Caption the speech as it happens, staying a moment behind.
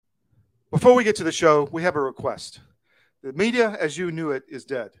Before we get to the show, we have a request. The media, as you knew it, is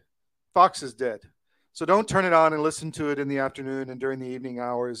dead. Fox is dead. So don't turn it on and listen to it in the afternoon and during the evening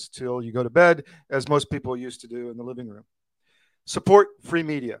hours till you go to bed, as most people used to do in the living room. Support free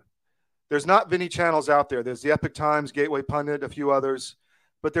media. There's not many channels out there. There's the Epoch Times, Gateway Pundit, a few others,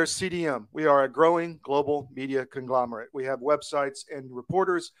 but there's CDM. We are a growing global media conglomerate. We have websites and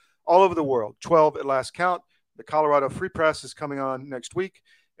reporters all over the world, 12 at last count. The Colorado Free Press is coming on next week,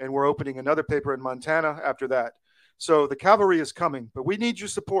 and we're opening another paper in Montana after that. So the cavalry is coming, but we need your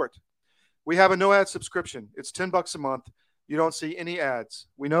support. We have a no-ad subscription. It's $10 a month. You don't see any ads.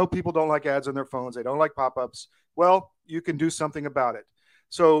 We know people don't like ads on their phones. They don't like pop-ups. Well, you can do something about it.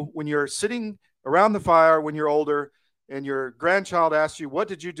 So when you're sitting around the fire when you're older and your grandchild asks you, what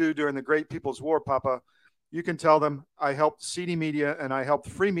did you do during the Great People's War, Papa? You can tell them, I helped CD Media and I helped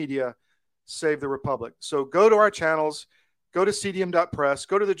Free Media save the Republic. So go to our channels, go to cdm.press,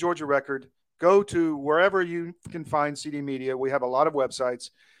 go to the Georgia Record, go to wherever you can find CD Media. We have a lot of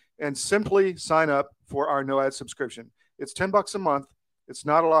websites, and simply sign up for our no-ad subscription. It's $10 a month. It's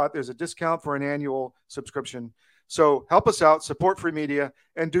not a lot. There's a discount for an annual subscription. So help us out, support free media,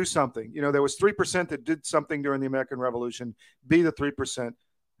 and do something. You know, there was 3% that did something during the American Revolution. Be the 3%.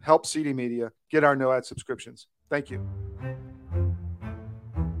 Help CD Media get our no-ad subscriptions. Thank you.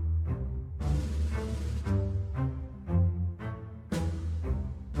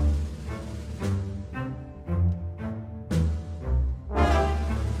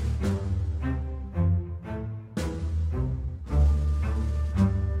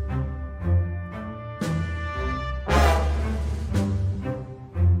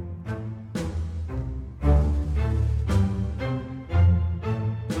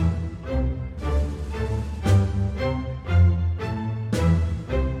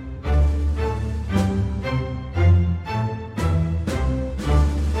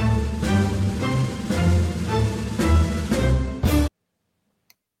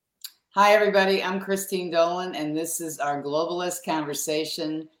 Hi, everybody. I'm Christine Dolan, and this is our Globalist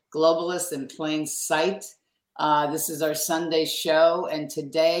Conversation, Globalists in Plain Sight. This is our Sunday show, and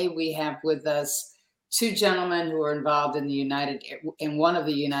today we have with us two gentlemen who are involved in one of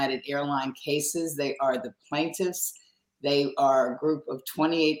the United Airline cases. They are the plaintiffs. They are a group of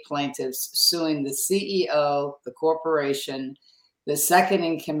 28 plaintiffs suing the CEO, the corporation, the second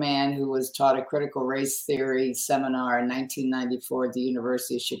in command, who was taught a critical race theory seminar in 1994 at the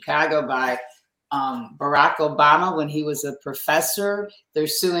University of Chicago by Barack Obama when he was a professor. They're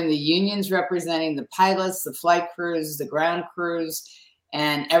suing the unions representing the pilots, the flight crews, the ground crews,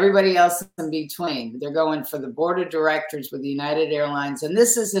 and everybody else in between. They're going for the board of directors with United Airlines. And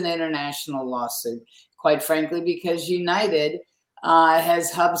this is an international lawsuit, quite frankly, because United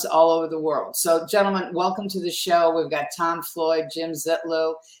has hubs all over the world. So, gentlemen, welcome to the show. We've got Tom Floyd, Jim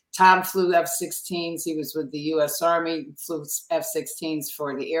Zitlow. Tom flew F-16s. He was with the U.S. Army, flew F-16s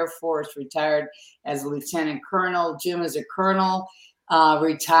for the Air Force, retired as a lieutenant colonel. Jim is a colonel,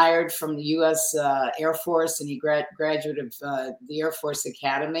 retired from the U.S. Air Force, and he graduate of the Air Force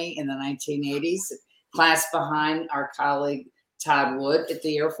Academy in the 1980s, class behind our colleague Todd Wood at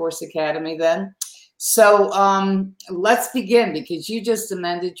the Air Force Academy then. So let's begin, because you just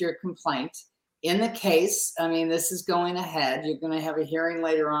amended your complaint in the case. I mean, this is going ahead. You're going to have a hearing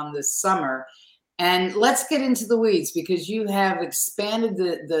later on this summer. And let's get into the weeds, because you have expanded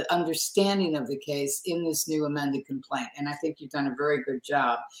the understanding of the case in this new amended complaint. And I think you've done a very good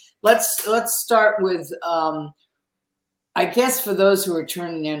job. Let's start with, I guess for those who are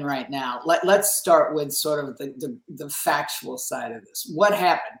tuning in right now, let's start with sort of the factual side of this. What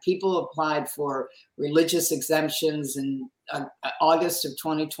happened? People applied for religious exemptions in August of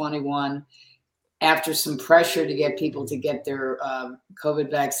 2021 after some pressure to get people to get their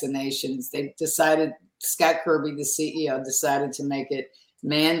COVID vaccinations. They decided, Scott Kirby, the CEO, decided to make it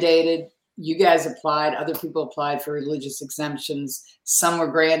mandated. You guys applied, other people applied for religious exemptions. Some were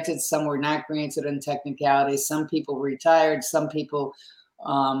granted, some were not granted on technicality. Some people retired, some people,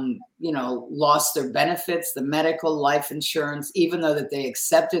 lost their benefits, the medical, life insurance, even though that they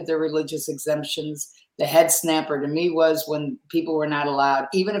accepted their religious exemptions. The head snapper to me was when people were not allowed,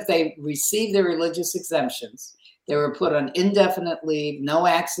 even if they received their religious exemptions, they were put on indefinite leave, no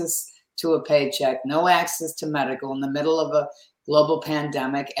access to a paycheck, no access to medical in the middle of a global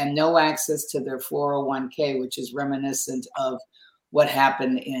pandemic, and no access to their 401k, which is reminiscent of what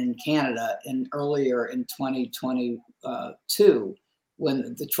happened in Canada earlier in 2022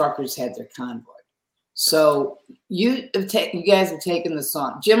 when the truckers had their convoy. So you guys have taken this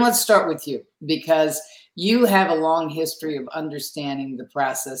on. Jim, let's start with you, because You have a long history of understanding the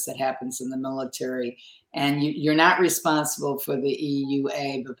process that happens in the military, and you're not responsible for the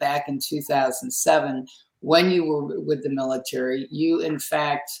EUA, but back in 2007, when you were with the military, you in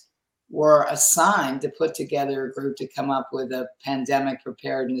fact were assigned to put together a group to come up with a pandemic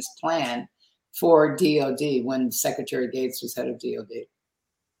preparedness plan for DOD when Secretary Gates was head of DOD.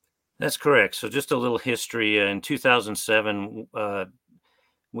 That's correct. So just a little history. In 2007,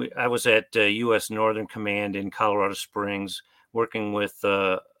 I was at U.S. Northern Command in Colorado Springs, working with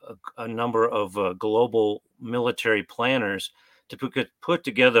a number of global military planners to put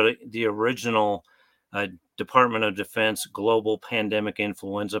together the original Department of Defense Global Pandemic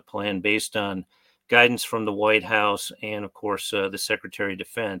Influenza Plan based on guidance from the White House and, of course, the Secretary of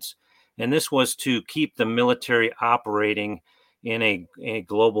Defense. And this was to keep the military operating in a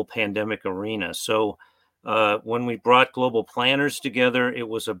global pandemic arena. So when we brought global planners together, it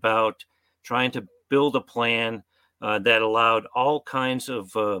was about trying to build a plan that allowed all kinds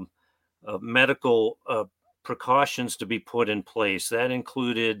of medical precautions to be put in place. That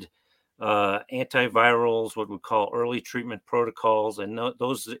included antivirals, what we call early treatment protocols, and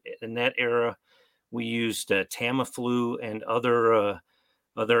those in that era we used Tamiflu and other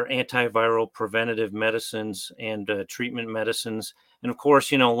antiviral preventative medicines and treatment medicines. And of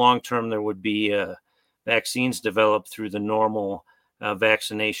course, long term, there would be vaccines developed through the normal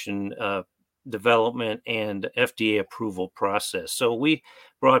vaccination development and FDA approval process. So we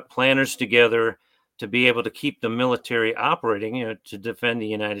brought planners together to be able to keep the military operating, to defend the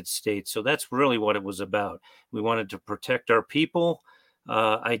United States. So that's really what it was about. We wanted to protect our people,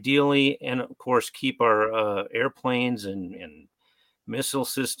 ideally, and of course, keep our airplanes and missile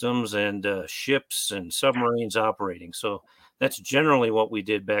systems and ships and submarines operating. So that's generally what we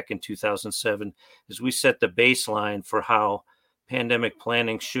did back in 2007, is we set the baseline for how pandemic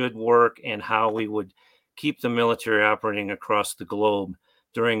planning should work and how we would keep the military operating across the globe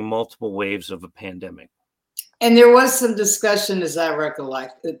during multiple waves of a pandemic. And there was some discussion, as I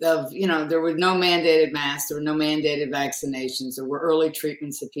recollect, of, there were no mandated masks, there were no mandated vaccinations, there were early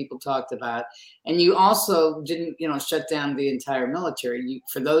treatments that people talked about. And you also didn't, shut down the entire military.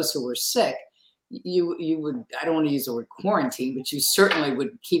 For those who were sick, you would, I don't want to use the word quarantine, but you certainly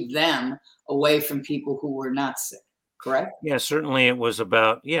would keep them away from people who were not sick, correct? Yeah, certainly it was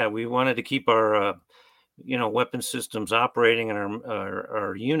about, we wanted to keep our weapon systems operating and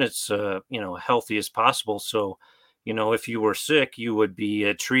our units, healthy as possible. So, if you were sick, you would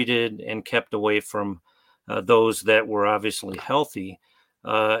be treated and kept away from those that were obviously healthy.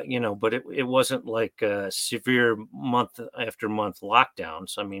 But it wasn't like severe month after month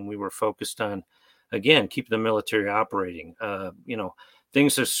lockdowns. I mean, we were focused on, again, keep the military operating.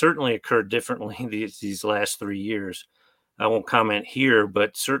 Things have certainly occurred differently these last 3 years. I won't comment here,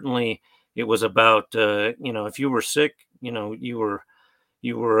 but certainly it was about, if you were sick, you were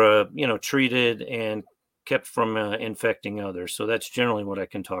treated and kept from infecting others. So that's generally what I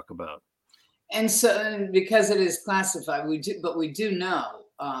can talk about. And so, because it is classified, we do know,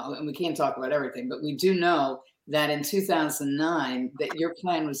 and we can't talk about everything, but we do know that in 2009 that your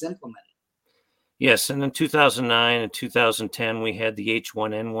plan was implemented. Yes, and in 2009 and 2010, we had the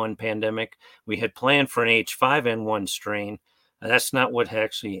H1N1 pandemic. We had planned for an H5N1 strain. That's not what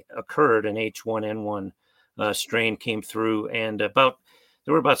actually occurred. An H1N1 strain came through, and there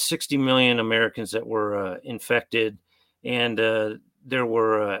were about 60 million Americans that were infected, and there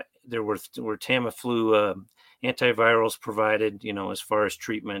were Tamiflu antivirals provided, as far as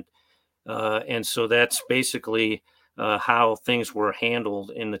treatment, and so that's basically how things were handled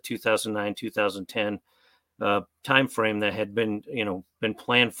in the 2009-2010 timeframe that had been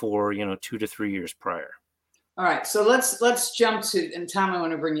planned for 2 to 3 years prior. All right, so let's jump to, and Tom, I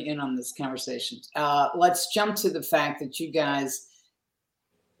want to bring you in on this conversation. Let's jump to the fact that you guys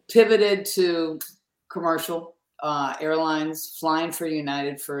pivoted to commercial airlines, flying for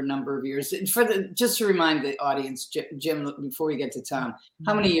United for a number of years. Just to remind the audience, Jim, before we get to Tom,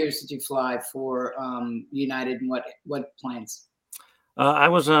 how many years did you fly for United, and what planes? I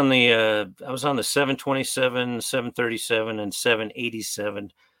was on the 727, 737, and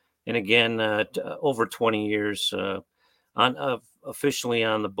 787. And again, over 20 years officially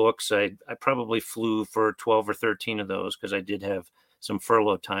on the books. I probably flew for 12 or 13 of those because I did have some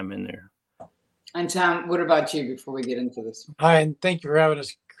furlough time in there. And Tom, what about you before we get into this? Hi, and thank you for having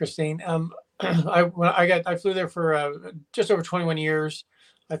us, Christine. I flew there for just over 21 years.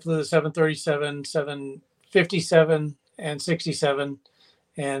 I flew the 737, 757, and 67,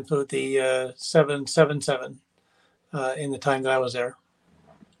 and flew the 777 in the time that I was there.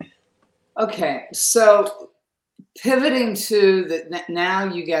 Okay, so pivoting to now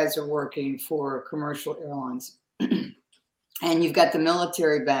you guys are working for commercial airlines and you've got the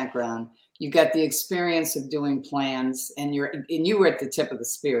military background, you've got the experience of doing plans, and you were at the tip of the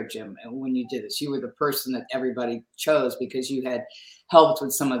spear, Jim, when you did this. You were the person that everybody chose because you had helped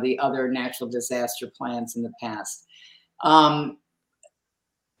with some of the other natural disaster plans in the past.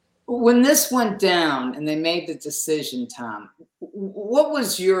 When this went down and they made the decision, Tom, what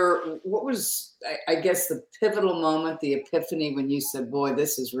was I guess the pivotal moment, the epiphany when you said, boy,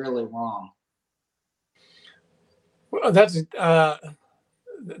 this is really wrong? Well, that's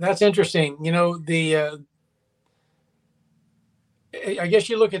interesting. You know, I guess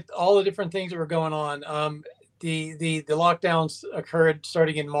you look at all the different things that were going on. The lockdowns occurred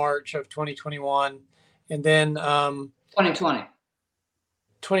starting in March of 2021, and then 2020.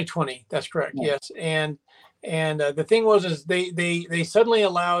 2020. That's correct. Yeah. Yes, and the thing is they suddenly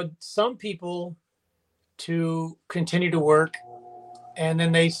allowed some people to continue to work, and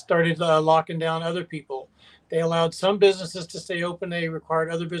then they started locking down other people. They allowed some businesses to stay open. They required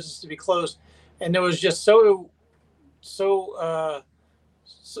other businesses to be closed, and there was just so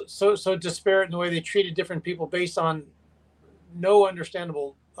disparate in the way they treated different people based on no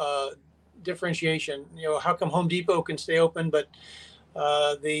understandable differentiation. You know, how come Home Depot can stay open, but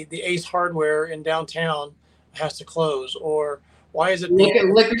the Ace Hardware in downtown has to close? Or why is it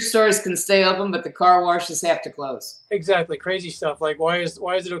liquor stores can stay open, but the car washes have to close? Exactly, crazy stuff. Like why is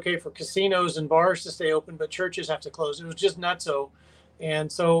it okay for casinos and bars to stay open, but churches have to close? It was just nutso.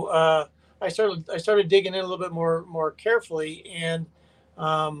 And so I started digging in a little bit more carefully, and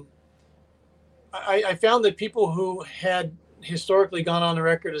I found that people who had historically gone on the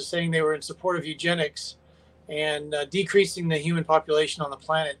record as saying they were in support of eugenics and decreasing the human population on the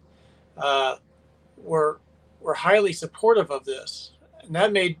planet were highly supportive of this, and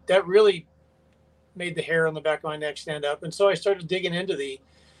that really made the hair on the back of my neck stand up. And so I started digging into the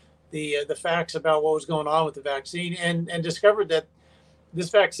facts about what was going on with the vaccine, and discovered that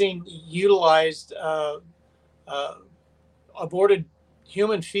this vaccine utilized aborted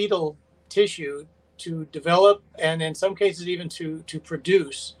human fetal tissue to develop, and in some cases even to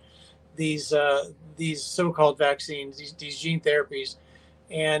produce these so-called vaccines, these gene therapies.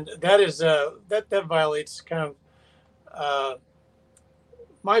 And that is that violates kind of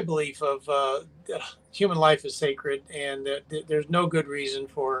my belief of that human life is sacred, and that there's no good reason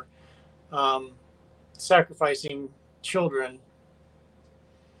for sacrificing children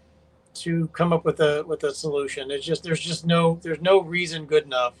to come up with a solution. There's no reason good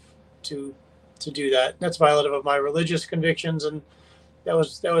enough to do that. That's violative of my religious convictions, and that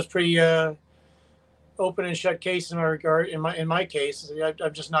was pretty open and shut case in my regard. In my case,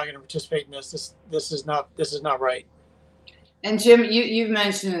 I'm just not going to participate in this. This is not right. And Jim, you've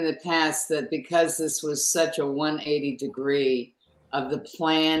mentioned in the past that because this was such a 180 degree of the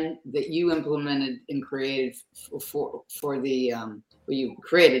plan that you implemented and created for the you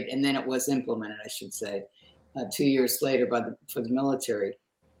created, and then it was implemented, I should say, 2 years later for the military,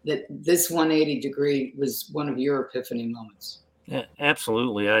 that this 180 degree was one of your epiphany moments. Yeah,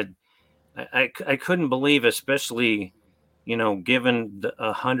 absolutely. I couldn't believe, especially, given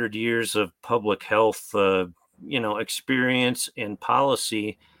 100 years of public health, experience and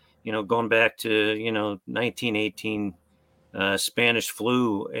policy, going back to, 1918 Spanish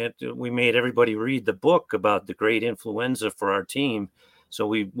flu. We made everybody read the book about the great influenza for our team, so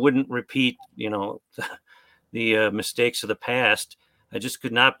we wouldn't repeat, the mistakes of the past. I just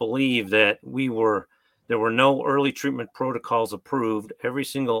could not believe that there were no early treatment protocols approved. Every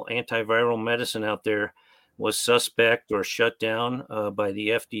single antiviral medicine out there was suspect or shut down by the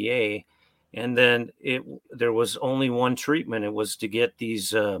FDA. And then there was only one treatment. It was to get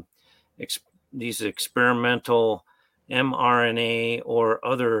these experimental mRNA or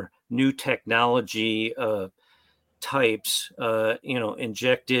other new technology types,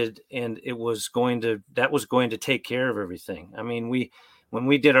 injected, and that was going to take care of everything. I mean, when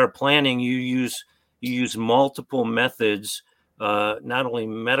we did our planning, you use multiple methods, not only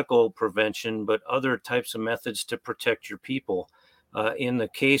medical prevention, but other types of methods to protect your people. In the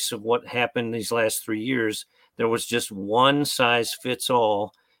case of what happened these last 3 years, there was just one size fits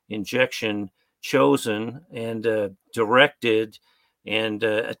all injection chosen and directed and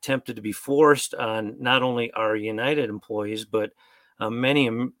attempted to be forced on not only our United employees, but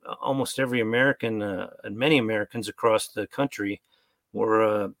almost every American and many Americans across the country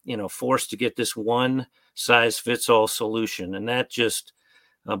were, forced to get this one size fits all solution. And that just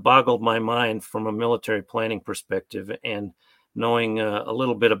boggled my mind from a military planning perspective, and knowing a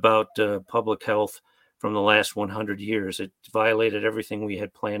little bit about public health from the last 100 years. It violated everything we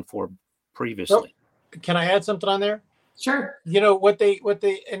had planned for previously. can I add something on there? Sure. What they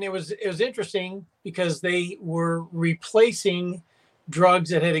and it was interesting because they were replacing drugs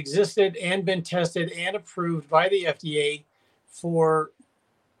that had existed and been tested and approved by the FDA for,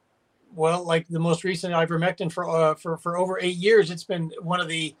 well, like the most recent ivermectin for over 8 years. It's been one of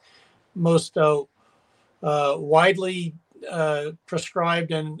the most widely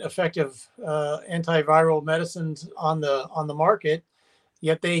prescribed and effective antiviral medicines on the market.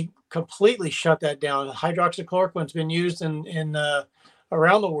 Yet they completely shut that down. Hydroxychloroquine's been used in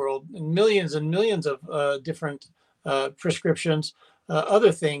around the world in millions and millions of different prescriptions,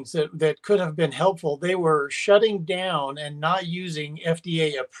 other things that could have been helpful. They were shutting down and not using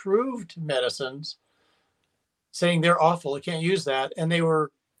FDA approved medicines, saying they're awful, you can't use that. And they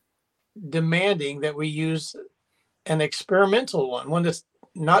were demanding that we use an experimental one that's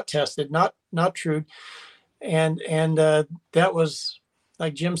not tested, not true. And that was,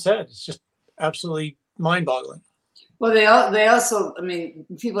 like Jim said, it's just absolutely mind-boggling. Well, they also, I mean,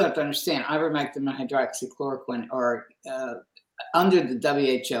 people have to understand, ivermectin and hydroxychloroquine are under the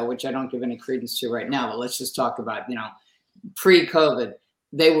WHO, which I don't give any credence to right now. But let's just talk about, pre-COVID,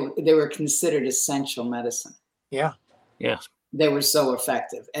 they were considered essential medicine. Yeah. Yes. They were so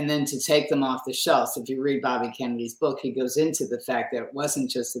effective. And then to take them off the shelves, if you read Bobby Kennedy's book, he goes into the fact that it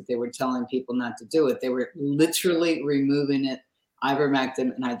wasn't just that they were telling people not to do it. They were literally removing it,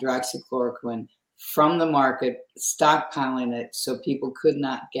 ivermectin and hydroxychloroquine, from the market, stockpiling it so people could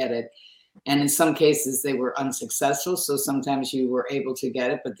not get it. And in some cases, they were unsuccessful. So sometimes you were able to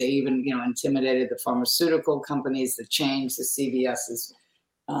get it, but they even, intimidated the pharmaceutical companies, the chains, the CVS's,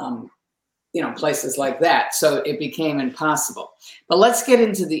 places like that. So it became impossible. But let's get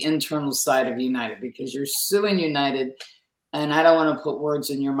into the internal side of United, because you're suing United, and I don't want to put words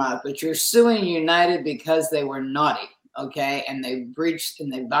in your mouth, but you're suing United because they were naughty, okay? And they breached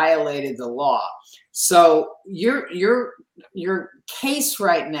and they violated the law. So your case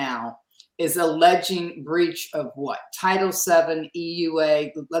right now is alleging breach of what? Title VII,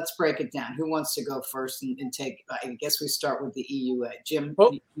 EUA. Let's break it down. Who wants to go first and take? I guess we start with the EUA. Jim,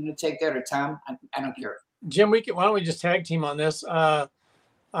 you want to take that, or Tom? I don't care. Jim, why don't we just tag team on this? Right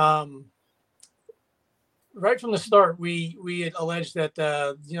from the start, we had alleged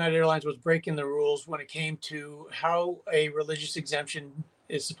that United Airlines was breaking the rules when it came to how a religious exemption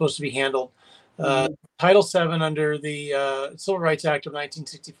is supposed to be handled. Title VII under the Civil Rights Act of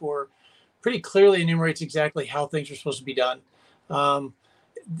 1964 pretty clearly enumerates exactly how things are supposed to be done.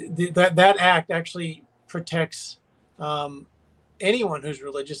 That act actually protects anyone who's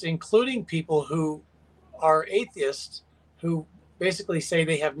religious, including people who are atheists, who basically say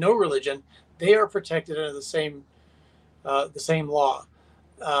they have no religion. They are protected under the same law.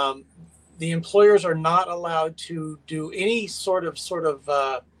 The employers are not allowed to do any sort of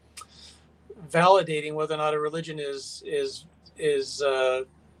validating whether or not a religion is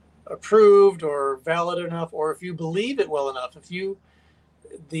approved or valid enough, or if you believe it well enough. If you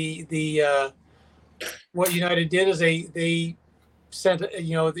what United did is they sent,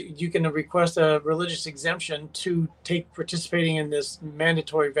 you can request a religious exemption to take participating in this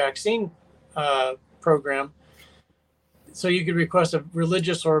mandatory vaccine program. So you could request a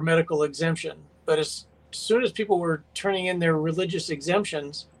religious or medical exemption. But as soon as people were turning in their religious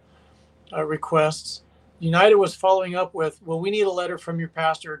exemptions requests, United was following up with, well, we need a letter from your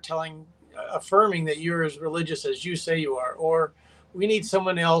pastor affirming that you're as religious as you say you are, or we need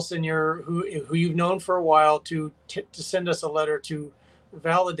someone else in who you've known for a while to send us a letter to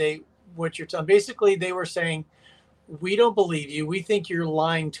validate what you're telling. Basically, they were saying, we don't believe you. We think you're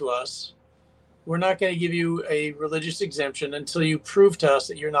lying to us. We're not going to give you a religious exemption until you prove to us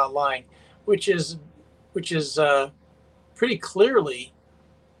that you're not lying, which is pretty clearly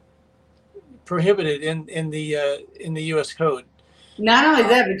prohibited in the U.S. code. Not only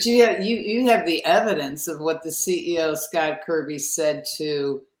that, but you have the evidence of what the CEO Scott Kirby said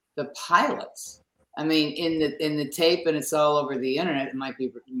to the pilots. I mean, in the tape, and it's all over the internet. It might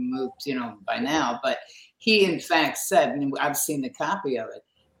be removed, by now, but he in fact said, and I've seen the copy of it,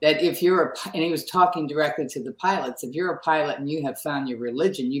 that if you're and he was talking directly to the pilots, if you're a pilot and you have found your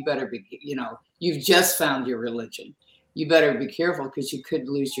religion, you better be, you've just found your religion. You better be careful because you could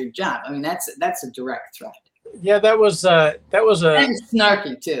lose your job. I mean, that's a direct threat. Yeah, that was a. And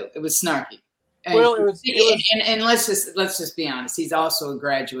snarky too. It was snarky. And, well, it was. And let's just be honest. He's also a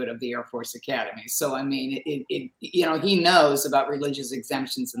graduate of the Air Force Academy, so I mean, he knows about religious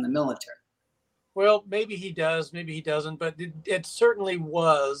exemptions in the military. Well, maybe he does, maybe he doesn't, but it certainly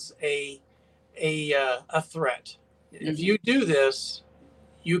was a threat. Mm-hmm. If you do this,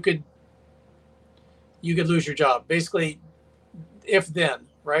 you could lose your job. Basically, if then,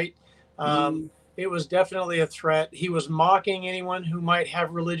 right? Mm-hmm. it was definitely a threat. He was mocking anyone who might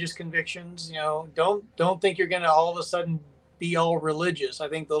have religious convictions. Don't think you're going to all of a sudden be all religious. I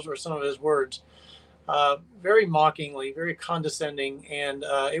think those were some of his words. Very mockingly, very condescending, and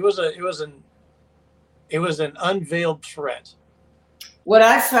it was an unveiled threat. What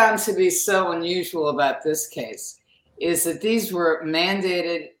I found to be so unusual about this case is that these were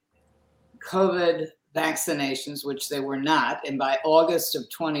mandated COVID vaccinations, which they were not. And by August of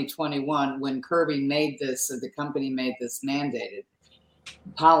 2021, when Kirby made this, or the company made this mandated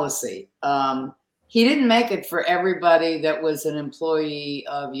policy, he didn't make it for everybody that was an employee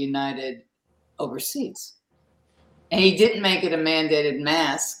of United overseas. And he didn't make it a mandated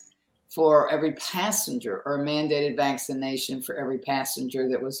mask for every passenger or a mandated vaccination for every passenger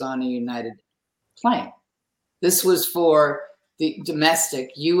that was on a United plane. This was for the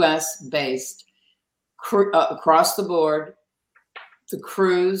domestic US-based across the board, the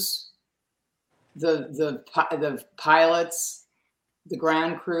crews, the pilots, the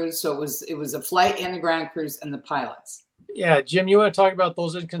ground crews. So it was a flight and the ground crews and the pilots. Yeah, Jim, you want to talk about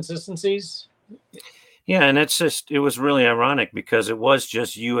those inconsistencies? Yeah, and it was really ironic because it was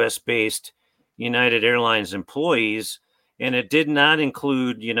just U.S.-based United Airlines employees, and it did not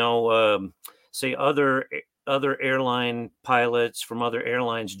include, say other airline pilots from other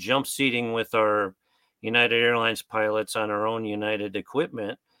airlines jump seating with our United Airlines pilots on our own United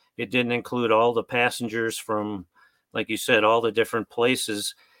equipment. It didn't include all the passengers from, like you said, all the different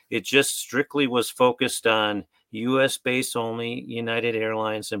places. It just strictly was focused on U.S.-based only United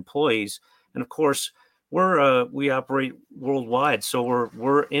Airlines employees, and of course, we operate worldwide, so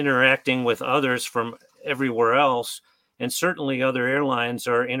we're interacting with others from everywhere else, and certainly other airlines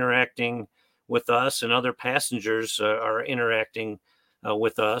are interacting with us, and other passengers are interacting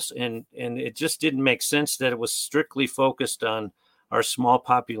with us, and it just didn't make sense that it was strictly focused on our small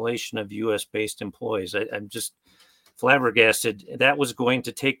population of U.S.-based employees. I'm just flabbergasted. That was going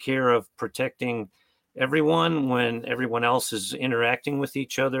to take care of protecting everyone when everyone else is interacting with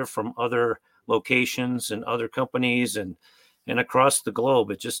each other from other locations and other companies and across the globe.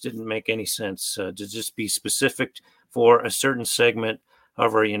 It just didn't make any sense to just be specific for a certain segment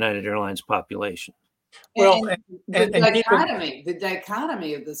of our United Airlines population. Well, the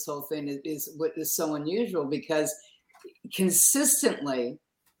dichotomy of this whole thing is what is so unusual, because consistently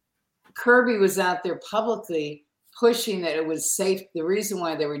Kirby was out there publicly pushing that it was safe. The reason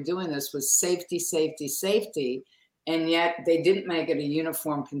why they were doing this was safety, safety, safety. And yet they didn't make it a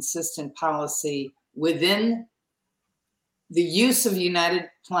uniform, consistent policy within the use of United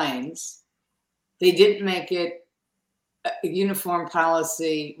planes. They didn't make it a uniform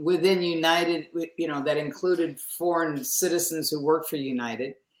policy within United, that included foreign citizens who work for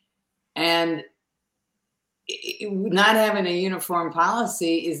United. And not having a uniform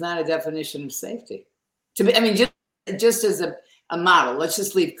policy is not a definition of safety. Just as a model, let's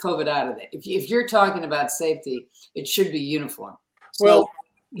just leave COVID out of it. If you're talking about safety, it should be uniform. So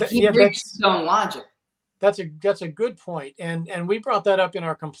he breached his own logic. That's a good point, and we brought that up in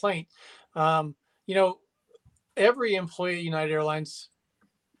our complaint. Every employee at United Airlines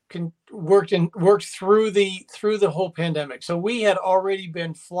worked through the whole pandemic. So we had already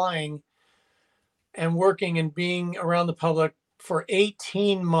been flying and working and being around the public for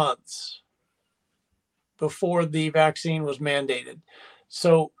 18 months before the vaccine was mandated.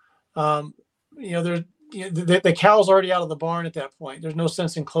 So, the cow's already out of the barn at that point. There's no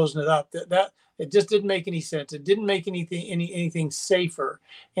sense in closing it up. That it just didn't make any sense. It didn't make anything safer.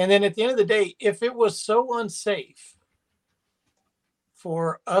 And then at the end of the day, if it was so unsafe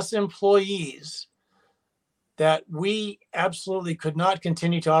for us employees that we absolutely could not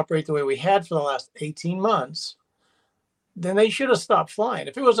continue to operate the way we had for the last 18 months, then they should have stopped flying.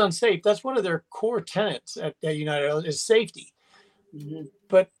 If it was unsafe, that's one of their core tenets at United Airlines is safety. Mm-hmm.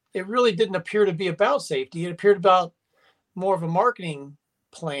 But it really didn't appear to be about safety. It appeared about more of a marketing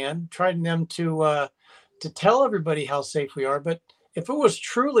plan, trying them to tell everybody how safe we are. But if it was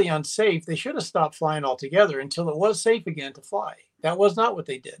truly unsafe, they should have stopped flying altogether until it was safe again to fly. That was not what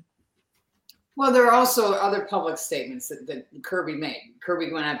they did. Well, there are also other public statements that Kirby made.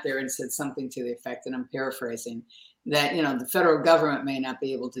 Kirby went out there and said something to the effect, and I'm paraphrasing, that the federal government may not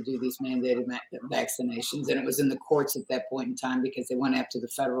be able to do these mandated vaccinations, and it was in the courts at that point in time because they went after the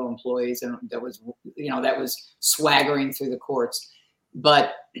federal employees, and that was swaggering through the courts.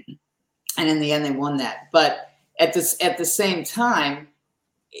 And in the end, they won that. But at the same time,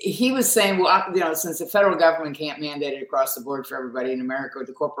 he was saying, well, since the federal government can't mandate it across the board for everybody in America,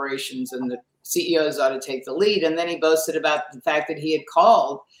 the corporations and the CEOs ought to take the lead. And then he boasted about the fact that he had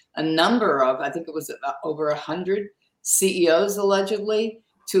called a number of, I think it was over 100 CEOs allegedly,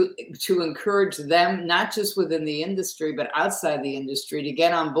 to encourage them, not just within the industry, but outside the industry, to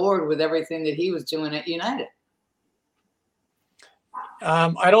get on board with everything that he was doing at United?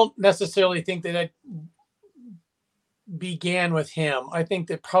 I don't necessarily think that it began with him. I think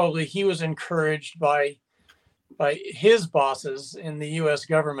that probably he was encouraged by his bosses in the U.S.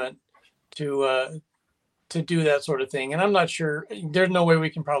 government to do that sort of thing. And I'm not sure. There's no way we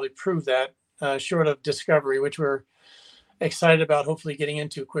can probably prove that, short of discovery, which we're excited about hopefully getting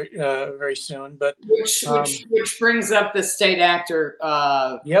into very soon. But which brings up the state actor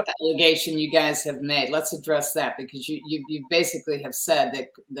yep. allegation you guys have made. Let's address that, because you basically have said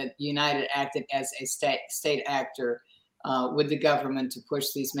that United acted as a state actor with the government to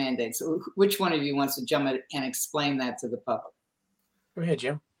push these mandates. So which one of you wants to jump in and explain that to the public? Go ahead,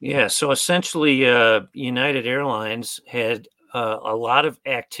 Jim. Yeah, so essentially, United Airlines had a lot of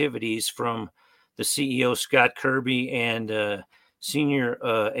activities from the CEO, Scott Kirby, and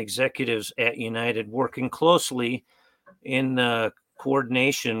senior executives at United working closely in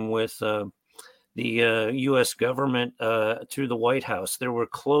coordination with the U.S. government through the White House. There were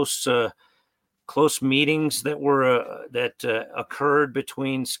close meetings that occurred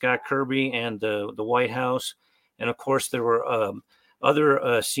between Scott Kirby and the White House. And of course, there were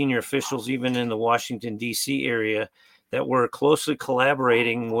other senior officials, even in the Washington, D.C. area, that were closely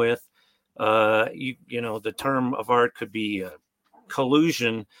collaborating with, the term of art could be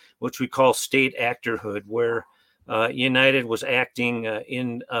collusion, which we call state actorhood, where United was acting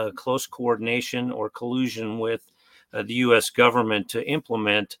in close coordination or collusion with the U.S. government to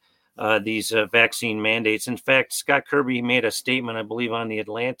implement these vaccine mandates. In fact, Scott Kirby made a statement, I believe, on The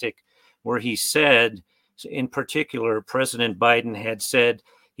Atlantic, where he said, in particular, President Biden had said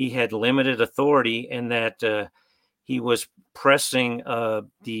he had limited authority and that he was pressing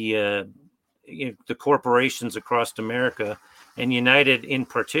the corporations across America, and United in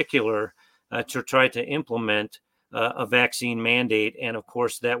particular, to try to implement a vaccine mandate. And of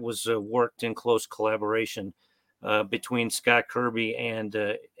course, that was worked in close collaboration between Scott Kirby and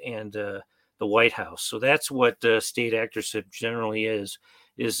the White House. So that's what state actorship generally is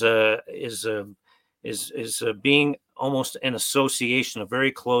being almost an association, a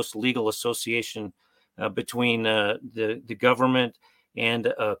very close legal association between the government and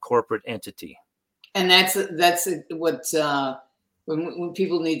a corporate entity. And that's what when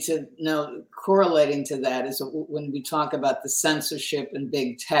people need to know, correlating to that is when we talk about the censorship and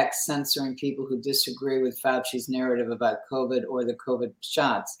big tech censoring people who disagree with Fauci's narrative about COVID or the COVID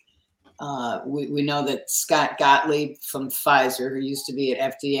shots. We know that Scott Gottlieb from Pfizer, who used to be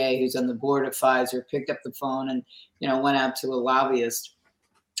at FDA, who's on the board of Pfizer, picked up the phone and went out to a lobbyist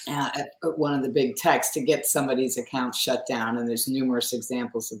at one of the big techs to get somebody's account shut down. And there's numerous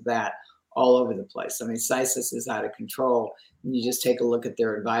examples of that all over the place. I mean, CISIS is out of control. And you just take a look at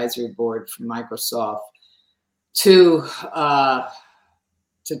their advisory board from Microsoft to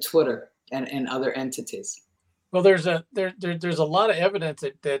Twitter and other entities. Well, there's a lot of evidence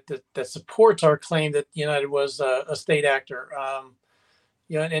that supports our claim that United was a state actor.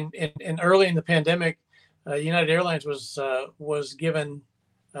 And early in the pandemic, United Airlines was given,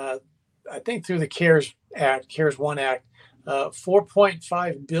 I think through the CARES One Act,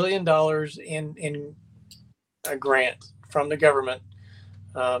 $4.5 billion in a grant from the government,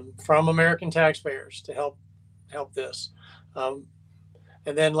 from American taxpayers to help this. And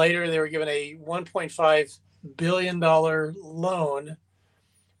then later they were given a $1.5 billion loan,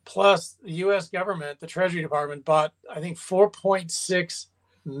 plus the U.S. government, the Treasury Department, bought, I think, 4.6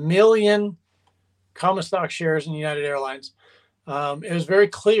 million common stock shares in United Airlines. It was very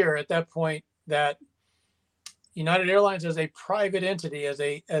clear at that point that United Airlines, as a private entity, as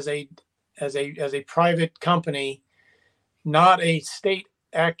a private company, not a state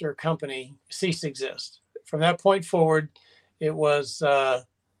actor company, ceased to exist. From that point forward, it was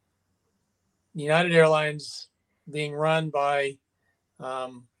United Airlines being run by,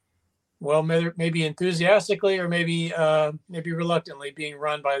 maybe enthusiastically or maybe reluctantly being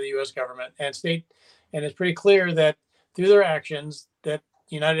run by the U.S. government and state. And it's pretty clear that through their actions that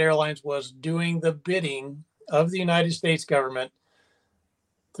United Airlines was doing the bidding of the United States government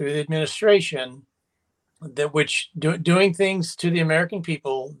through the administration, doing things to the American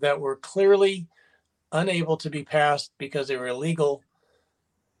people that were clearly unable to be passed because they were illegal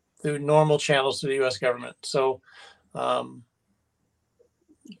through normal channels to the U.S. government. So,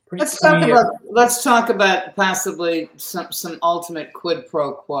 let's talk about possibly some ultimate quid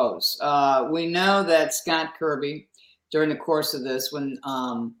pro quos. We know that Scott Kirby, during the course of this, when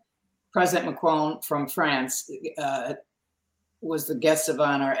President Macron from France was the guest of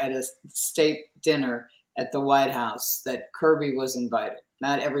honor at a state dinner at the White House, that Kirby was invited.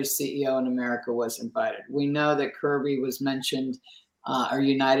 Not every CEO in America was invited. We know that Kirby was mentioned, or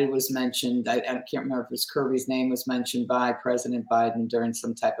United was mentioned. I can't remember if it was Kirby's name was mentioned by President Biden during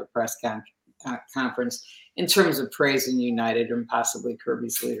some type of press conference in terms of praising United and possibly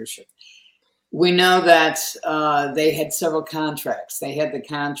Kirby's leadership. We know that they had several contracts. They had the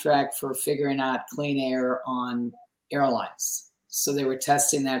contract for figuring out clean air on airlines. So they were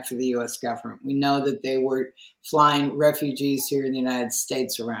testing that for the U.S. government. We know that they were flying refugees here in the United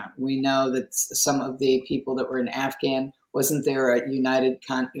States around. We know that some of the people that were in Afghan, wasn't there a United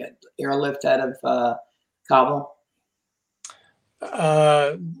airlift out of Kabul?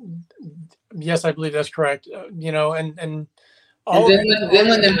 Yes, I believe that's correct. And then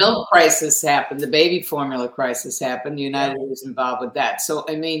when the milk crisis happened, the baby formula crisis happened, United was involved with that. So,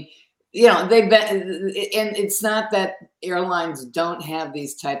 I mean, they've been, and it's not that airlines don't have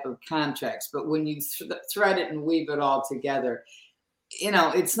these type of contracts, but when you thread it and weave it all together,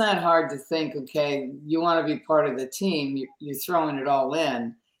 it's not hard to think, okay, you want to be part of the team, you're throwing it all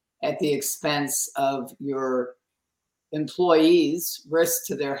in at the expense of your employees, risk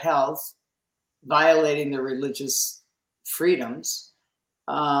to their health, violating their religious freedoms,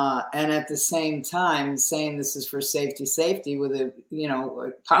 and at the same time saying this is for safety with a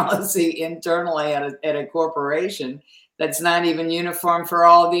policy internally at a corporation that's not even uniform for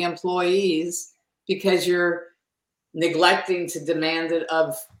all the employees, because you're neglecting to demand it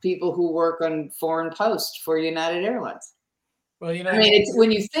of people who work on foreign posts for United Airlines. Well, I mean,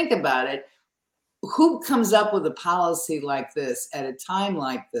 when you think about it, who comes up with a policy like this at a time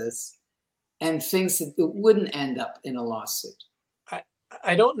like this and thinks that it wouldn't end up in a lawsuit?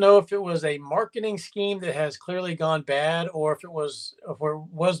 I don't know if it was a marketing scheme that has clearly gone bad, or if it was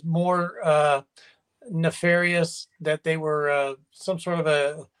more nefarious, that they were some sort of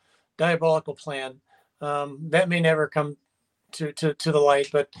a diabolical plan. That may never come to the light,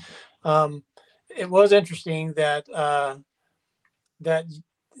 but it was interesting that the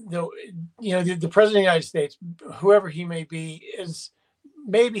president of the United States, whoever he may be,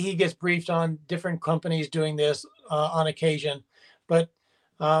 maybe he gets briefed on different companies doing this on occasion, but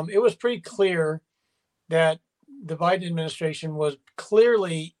it was pretty clear that the Biden administration was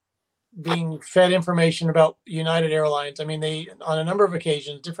clearly being fed information about United Airlines. I mean, they, on a number of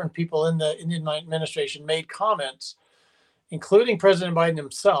occasions, different people in the administration made comments, including President Biden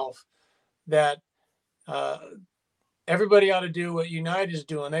himself, that everybody ought to do what United is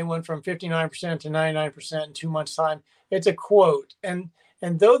doing. They went from 59% to 99% in 2 months' time. It's a quote. And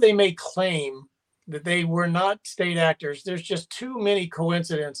though they may claim that they were not state actors, there's just too many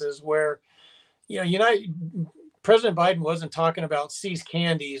coincidences where, President Biden wasn't talking about See's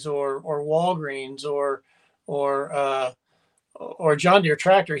Candies or Walgreens or John Deere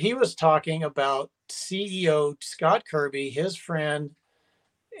Tractor. He was talking about CEO Scott Kirby, his friend,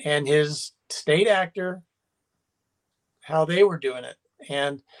 and his state actor, how they were doing it.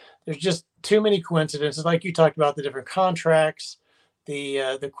 And there's just too many coincidences, like you talked about, the different contracts,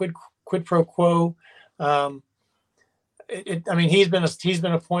 the quid pro quo. He's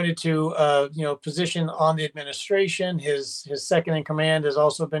been appointed to position on the administration. His second in command has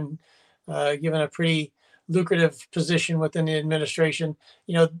also been given a pretty lucrative position within the administration.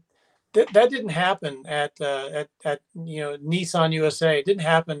 That didn't happen at Nissan USA. It didn't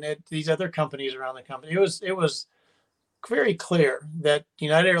happen at these other companies around the company. It was very clear that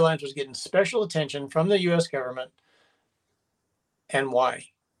United Airlines was getting special attention from the U.S. government, and why.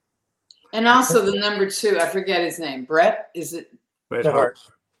 And also the number two, I forget his name. Brett, is it? Bret Hart.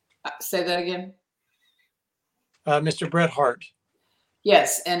 Say that again. Mr. Bret Hart.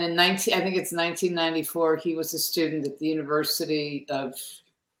 Yes, and in I think it's 1994, he was a student at the University of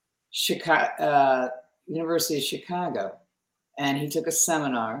Chicago, and he took a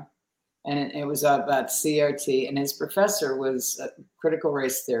seminar, and it was about CRT, and his professor was critical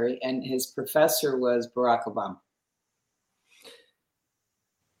race theory, and his professor was Barack Obama.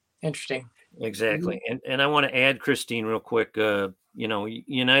 Interesting. Exactly. And I want to add, Christine, real quick,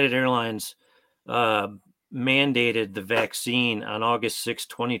 United Airlines mandated the vaccine on August 6,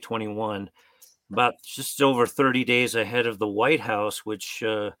 2021, about just over 30 days ahead of the White House, which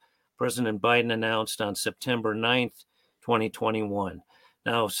President Biden announced on September 9th, 2021.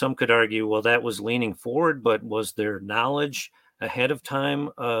 Now, some could argue, well, that was leaning forward, but was there knowledge ahead of time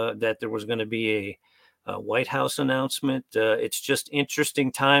that there was going to be a White House announcement? It's just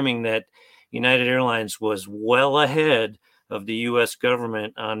interesting timing that United Airlines was well ahead of the U.S.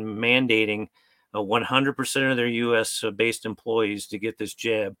 government on mandating 100% of their U.S.-based employees to get this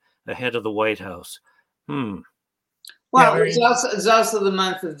jab ahead of the White House. Well, it's also the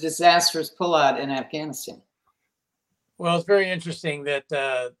month of disastrous pullout in Afghanistan. Well, it's very interesting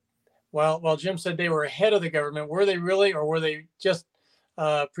that while Jim said they were ahead of the government, were they really, or were they just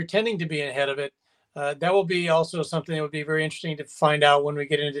pretending to be ahead of it? That will be also something that would be very interesting to find out when we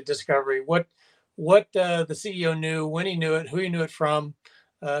get into discovery. What the CEO knew, when he knew it, who he knew it from,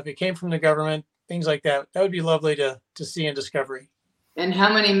 if it came from the government, things like that. That would be lovely to see in discovery. And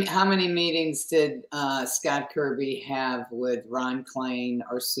how many meetings did Scott Kirby have with Ron Klain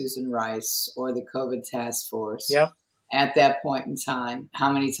or Susan Rice or the COVID task force? Yep. At that point in time,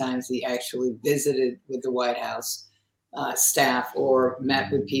 how many times he actually visited with the White House staff or met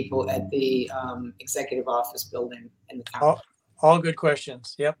with people at the executive office building in the Congress? All good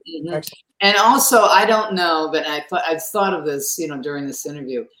questions. Yep. Mm-hmm. Excellent. And also, I don't know, but I've thought of this, during this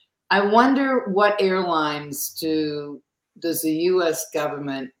interview. I wonder what airlines does the U.S.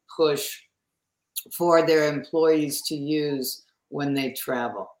 government push for their employees to use when they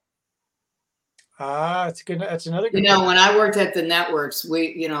travel? That's good. That's another good. When I worked at the networks,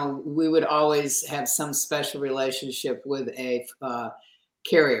 we would always have some special relationship with a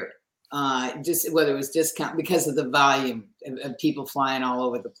carrier, just whether it was discount because of the volume of people flying all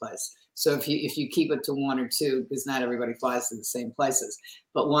over the place. So if you keep it to one or two, because not everybody flies to the same places,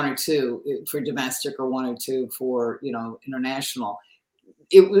 but one or two for domestic or one or two for international,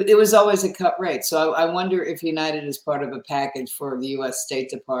 it was always a cut rate. So I wonder if United is part of a package for the U.S. State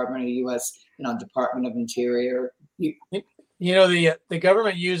Department or U.S. Department of Interior. The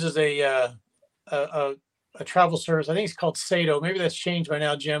government uses a travel service. I think it's called SATO. Maybe that's changed by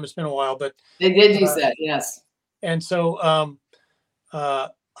now, Jim. It's been a while, but they did use that, yes. And so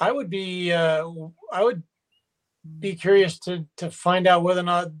I would be curious to find out whether or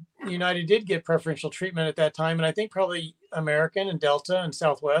not United did get preferential treatment at that time, and I think probably American and Delta and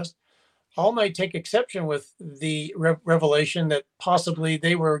Southwest all might take exception with the revelation that possibly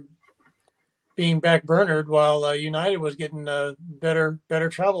they were being backburnered while United was getting better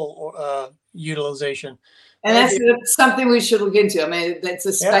travel utilization. And that's something we should look into. I mean, that's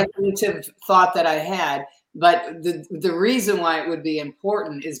a speculative thought that I had, but the reason why it would be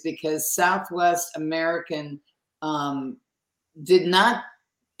important is because Southwest American did not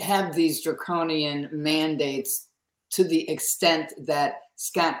have these draconian mandates to the extent that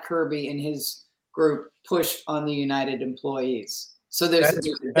Scott Kirby and his group pushed on the United employees. So there's a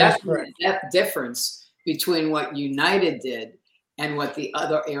definite difference between what United did and what the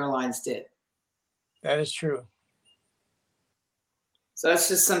other airlines did. That is true. So that's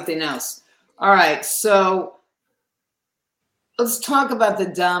just something else. All right, so let's talk about the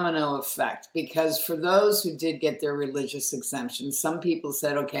domino effect, because for those who did get their religious exemption, some people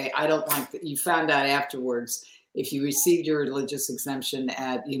said, okay, I don't like that. You found out afterwards, if you received your religious exemption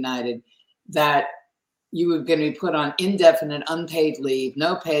at United, that you were going to be put on indefinite unpaid leave,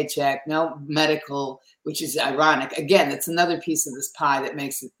 no paycheck, no medical, which is ironic. Again, that's another piece of this pie that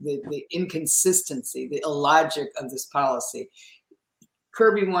makes it the inconsistency, the illogic of this policy.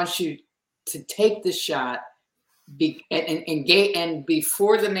 Kirby wants you to take the shot and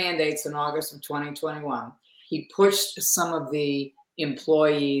before the mandates in August of 2021, he pushed some of the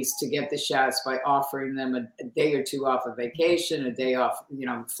employees to get the shots by offering them a day or two off of vacation, a day off,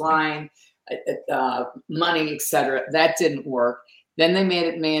 flying, money, etc. That didn't work. Then they made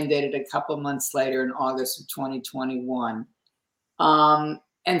it mandated a couple months later in August of 2021.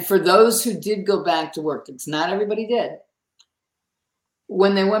 And for those who did go back to work, because not everybody did,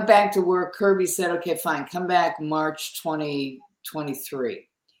 when they went back to work, Kirby said, okay, fine, come back March 2023.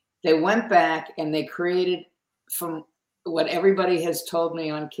 They went back and they created, from what everybody has told me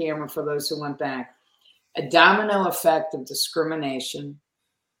on camera for those who went back, a domino effect of discrimination,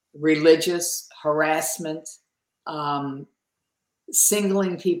 religious harassment,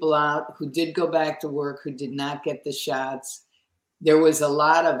 singling people out who did go back to work, who did not get the shots. There was a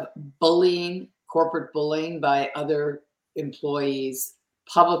lot of bullying, corporate bullying by other employees,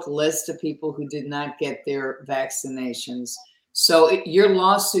 public list of people who did not get their vaccinations. So your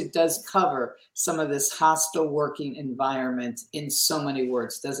lawsuit does cover some of this hostile working environment in so many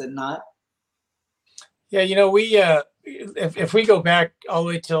words, does it not? Yeah, we if we go back all the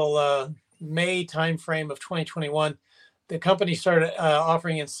way till May timeframe of 2021, the company started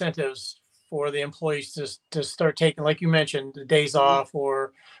offering incentives for the employees to start taking, like you mentioned, the days off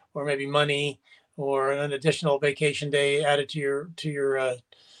or maybe money or an additional vacation day added to your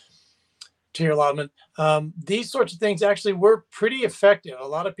allotment. These sorts of things actually were pretty effective. A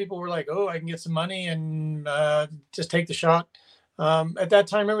lot of people were like, oh, I can get some money and just take the shot. At that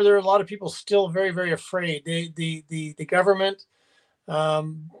time, remember, there were a lot of people still very, very afraid. The government,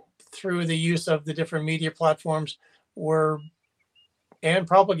 through the use of the different media platforms, were and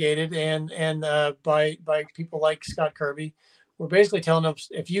propagated and by people like Scott Kirby, were basically telling them,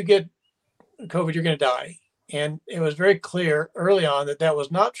 if you get COVID, you're going to die. And it was very clear early on that that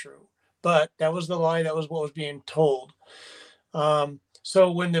was not true, but that was the lie. That was what was being told.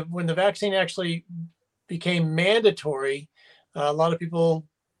 So when the vaccine actually became mandatory, a lot of people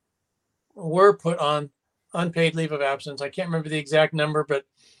were put on unpaid leave of absence. I can't remember the exact number, but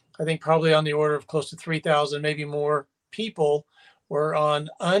I think probably on the order of close to 3,000, maybe more people were on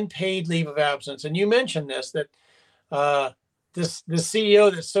unpaid leave of absence. And you mentioned this, that this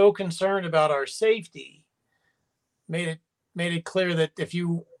CEO that's so concerned about our safety made it clear that if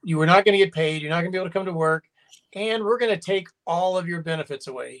you were not going to get paid, you're not going to be able to come to work, and we're going to take all of your benefits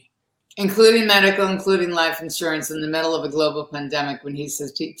away, including medical, including life insurance, in the middle of a global pandemic. When he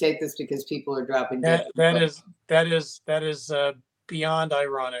says take this because people are dropping dead. That is beyond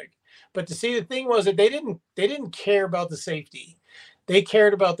ironic. But to see, the thing was that they didn't care about the safety. They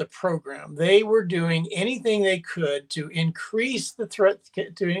cared about the program. They were doing anything they could to increase the threat,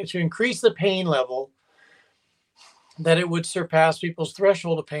 to increase the pain level, that it would surpass people's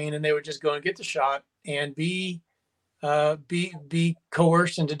threshold of pain, and they would just go and get the shot and be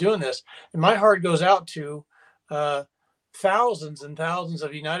coerced into doing this. And my heart goes out to thousands and thousands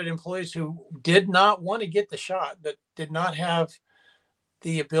of United employees who did not want to get the shot, that did not have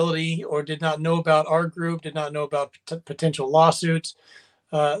the ability, or did not know about our group, did not know about potential lawsuits.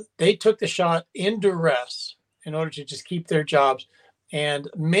 They took the shot in duress in order to just keep their jobs. And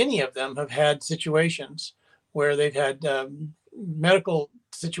many of them have had situations where they've had medical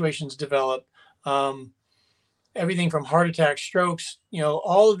situations develop, everything from heart attacks, strokes,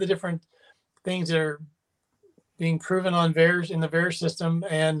 all of the different things that are being proven on VAERS, in the VAERS system,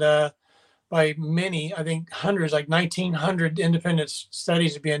 and by many, I think hundreds, like 1,900 independent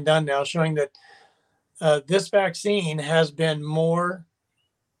studies are being done now, showing that this vaccine has had more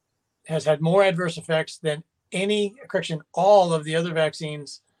adverse effects than all of the other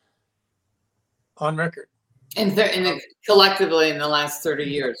vaccines on record. And collectively in the last 30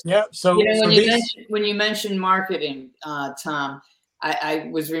 years. Yeah. So, when you mentioned marketing, Tom, I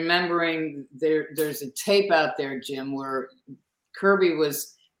was remembering there's a tape out there, Jim, where Kirby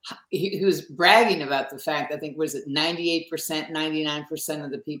was bragging about the fact, I think, was it 98%, 99%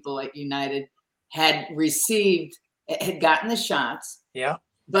 of the people at United had gotten the shots. Yeah.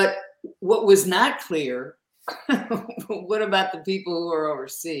 But what was not clear, what about the people who are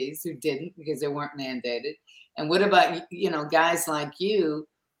overseas who didn't, because they weren't mandated? And what about, guys like you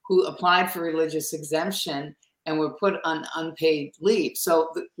who applied for religious exemption and were put on unpaid leave?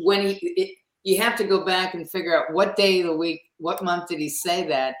 So when you have to go back and figure out what day of the week, what month did he say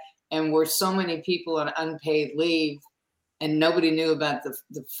that? And were so many people on unpaid leave and nobody knew about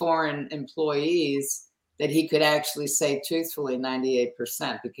the foreign employees that he could actually say truthfully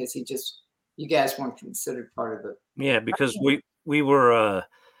 98%, because you guys weren't considered part of it. Yeah, because we were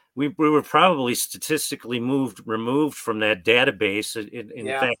probably statistically removed from that database. In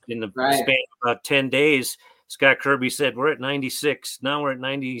fact, in the span of about 10 days, Scott Kirby said, we're at 96. Now we're at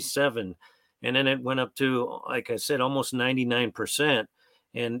 97. And then it went up to, like I said, almost 99%.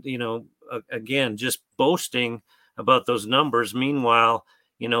 And, again, just boasting about those numbers. Meanwhile,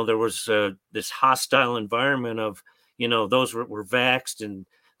 there was this hostile environment of, those were vaxxed and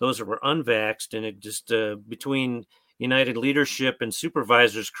those that were unvaxxed. And it just between United leadership and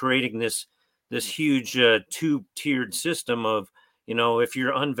supervisors creating this huge two-tiered system of, if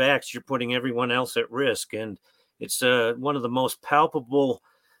you're unvaxxed, you're putting everyone else at risk. And it's one of the most palpable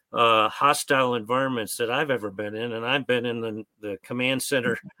hostile environments that I've ever been in. And I've been in the command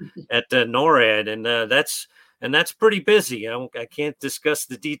center at NORAD, and that's pretty busy. I can't discuss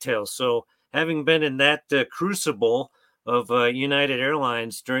the details. So having been in that crucible of United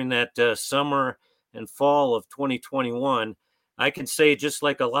Airlines during that summer and fall of 2021, I can say, just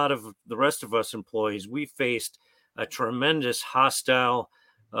like a lot of the rest of us employees, we faced a tremendous hostile,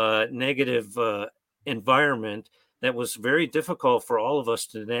 negative environment that was very difficult for all of us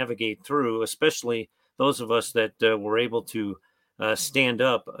to navigate through, especially those of us that were able to stand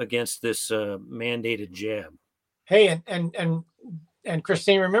up against this mandated jab. Hey, and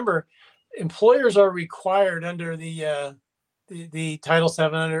Christine, remember, employers are required under the Title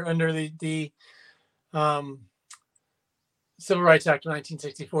VII, under the Civil Rights Act of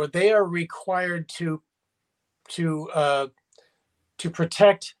 1964. They are required to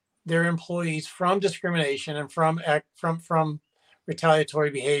protect their employees from discrimination and from retaliatory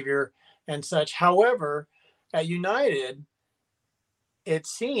behavior and such. However, at United, it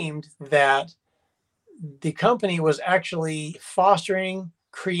seemed that the company was actually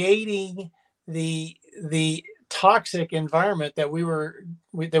creating the toxic environment that we were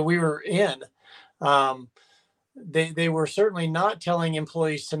in. They were certainly not telling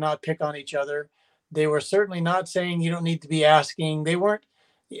employees to not pick on each other. They were certainly not saying you don't need to be asking. They weren't,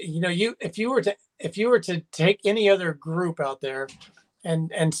 if you were to take any other group out there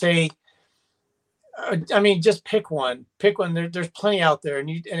and say, I mean, just pick one. There's plenty out there, and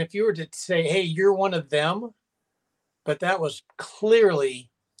if you were to say, hey, you're one of them, but that was clearly.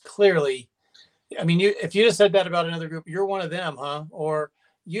 I mean, if you just said that about another group, you're one of them, huh? Or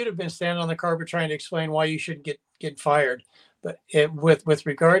you'd have been standing on the carpet trying to explain why you shouldn't get fired. But with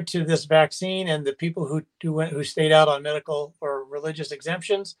regard to this vaccine and the people who stayed out on medical or religious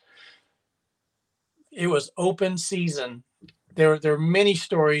exemptions, it was open season. There are many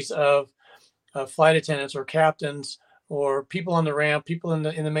stories of flight attendants or captains or people on the ramp, people in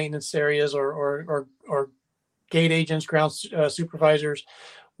the maintenance areas, or gate agents, ground supervisors,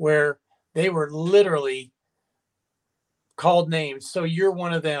 where they were literally called names. So you're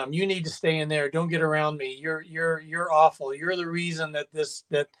one of them. You need to stay in there. Don't get around me. You're awful. You're the reason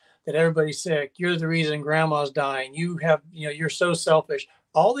that everybody's sick. You're the reason grandma's dying. You're so selfish.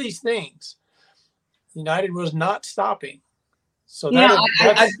 All these things, United was not stopping. So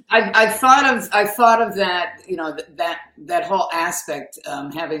I thought of that, that whole aspect,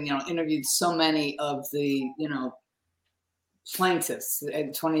 having, interviewed so many of the, plaintiffs,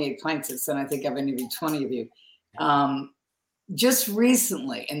 28 plaintiffs, and I think I've interviewed 20 of you. Just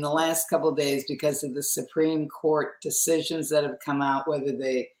recently, in the last couple of days, because of the Supreme Court decisions that have come out, whether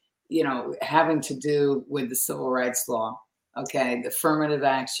they, having to do with the civil rights law, the affirmative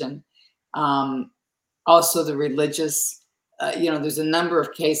action, also the religious, there's a number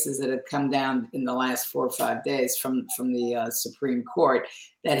of cases that have come down in the last 4 or 5 days from the Supreme Court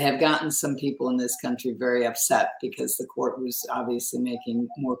that have gotten some people in this country very upset, because the court was obviously making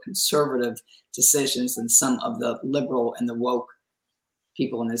more conservative decisions than some of the liberal and the woke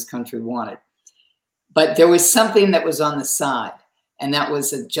people in this country wanted. But there was something that was on the side, and that was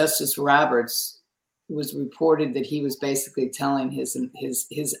that Justice Roberts was reported that he was basically telling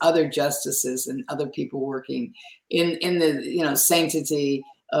his other justices and other people working in the sanctity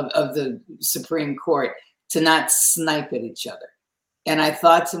of the Supreme Court to not snipe at each other. And I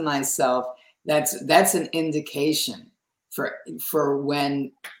thought to myself, that's an indication for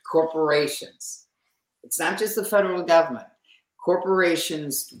when corporations, it's not just the federal government,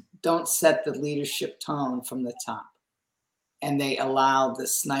 corporations don't set the leadership tone from the top, and they allow the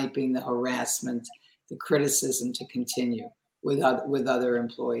sniping, the harassment, the criticism to continue with other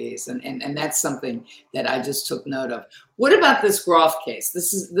employees, and that's something that I just took note of. What about this Groff case?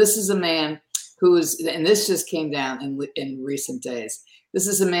 This is a man who's, and this just came down in recent days. This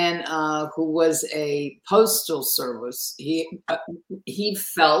is a man who was a postal service. He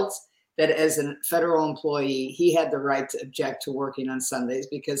felt that as a federal employee, he had the right to object to working on Sundays,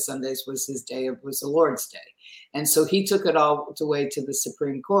 because Sundays was his day, it was the Lord's Day. And so he took it all the way to the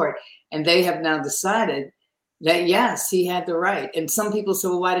Supreme Court, and they have now decided that, yes, he had the right. And some people say,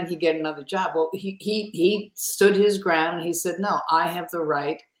 well, why didn't he get another job? Well, he stood his ground, and he said, no, I have the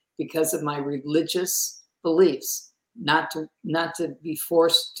right, because of my religious beliefs, not to be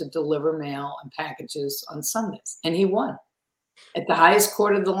forced to deliver mail and packages on Sundays. And he won at the highest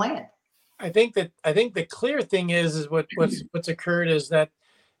court of the land. I think the clear thing is what's occurred is that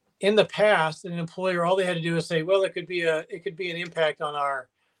in the past, an employer, all they had to do is say, well, it could be an impact on our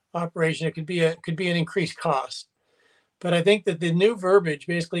operation. It could be an increased cost. But I think that the new verbiage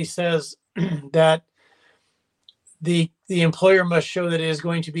basically says that the employer must show that it is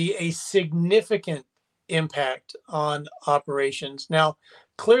going to be a significant impact on operations. Now,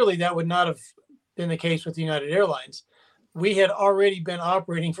 clearly that would not have been the case with United Airlines. We had already been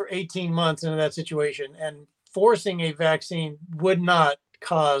operating for 18 months into that situation, and forcing a vaccine would not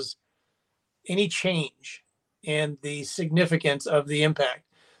cause any change in the significance of the impact.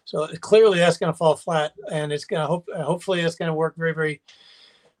 So clearly that's going to fall flat, and it's going to hopefully that's going to work very, very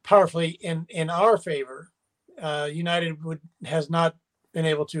powerfully in our favor. United has not been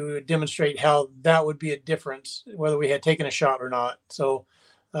able to demonstrate how that would be a difference, whether we had taken a shot or not. So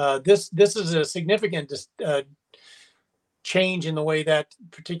this is a significant change in the way that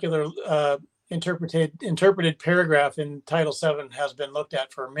particular interpreted paragraph in Title VII has been looked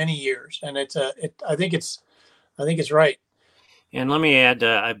at for many years, and I think it's right. And let me add,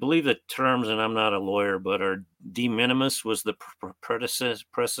 I believe the terms, and I'm not a lawyer, but are de minimis was the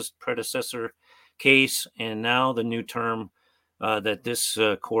predecessor case, and now the new term that this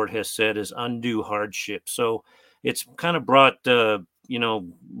court has said is undue hardship. So it's kind of brought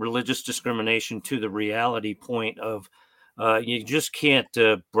religious discrimination to the reality point of you just can't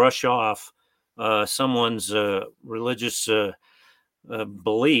brush off someone's religious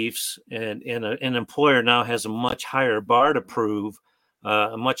beliefs, and an employer now has a much higher bar to prove,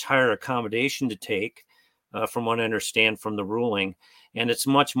 a much higher accommodation to take, from what I understand from the ruling, and it's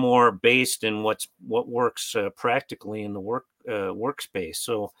much more based in what works practically in the workspace.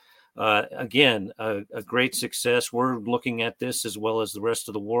 So again, a great success. We're looking at this as well as the rest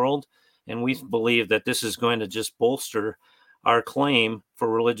of the world, and we believe that this is going to just bolster our claim for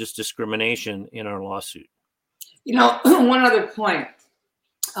religious discrimination in our lawsuit. You know, one other point,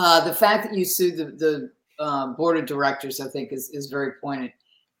 the fact that you sued the board of directors, I think is very poignant.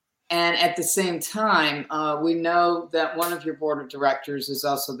 And at the same time, we know that one of your board of directors is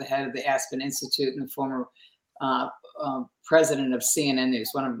also the head of the Aspen Institute and the former president of CNN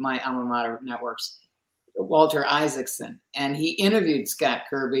News, one of my alma mater networks, Walter Isaacson. And he interviewed Scott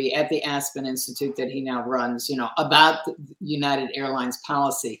Kirby at the Aspen Institute that he now runs, you know, about the United Airlines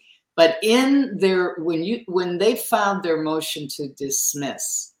policy. But in their, when they filed their motion to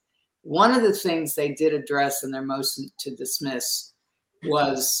dismiss, one of the things they did address in their motion to dismiss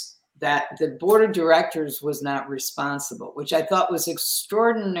was that the board of directors was not responsible, which I thought was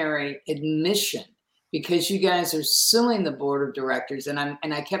extraordinary admission, because you guys are suing the board of directors. And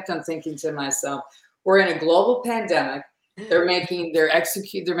I kept on thinking to myself, we're in a global pandemic. They're making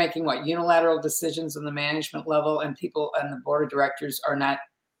what, unilateral decisions on the management level, and people on the board of directors are not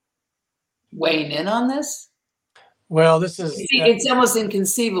weighing in on this? Well, this is... See, it's almost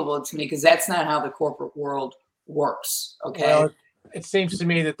inconceivable to me, because that's not how the corporate world works, okay? Well, it seems to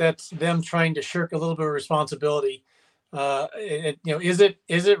me that that's them trying to shirk a little bit of responsibility. You know, is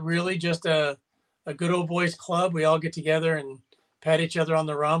it really just a good old boys club? We all get together and pat each other on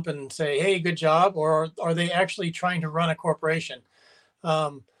the rump and say, hey, good job? Or are they actually trying to run a corporation?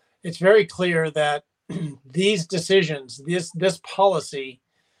 It's very clear that these decisions, this policy,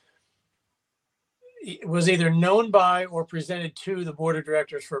 was either known by or presented to the board of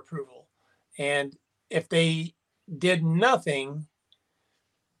directors for approval. And if they did nothing,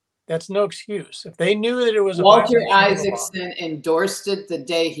 that's no excuse. If they knew that it was Walter Isaacson endorsed it the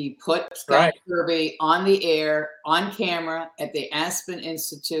day he put Scott Right. Kirby on the air, on camera at the Aspen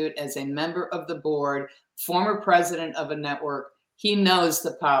Institute as a member of the board, former president of a network. He knows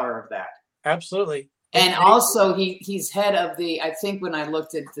the power of that. Absolutely. And also he's head of the, I think when I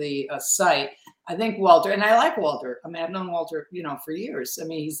looked at the site, I think Walter, and I like Walter. I mean, I've known Walter, you know, for years. I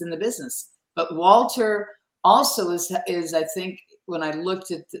mean, he's in the business. But Walter also is I think, when I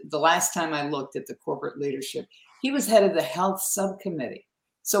looked at the last time I looked at the corporate leadership, he was head of the health subcommittee.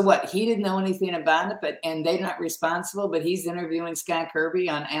 So what? He didn't know anything about it, and they're not responsible. But he's interviewing Scott Kirby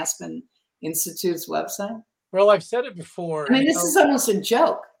on Aspen Institute's website. Well, I've said it before. I mean, this is almost a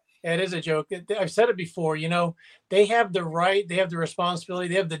joke. It is a joke. I've said it before. You know, they have the right, they have the responsibility,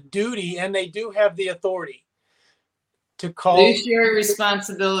 they have the duty, and they do have the authority to call. Fiduciary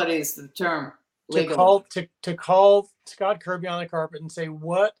responsibility is the term. To call Scott Kirby on the carpet and say,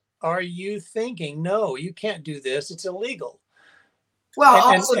 "What are you thinking? No, you can't do this. It's illegal." Well,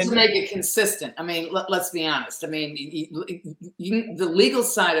 also to make it consistent. I mean, let's be honest. I mean, the legal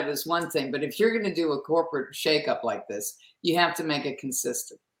side of it is one thing, but if you're going to do a corporate shakeup like this, you have to make it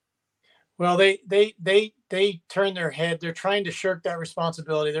consistent. Well, they turn their head. They're trying to shirk that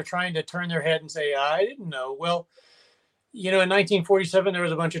responsibility. They're trying to turn their head and say, "I didn't know." Well, you know, in 1947, there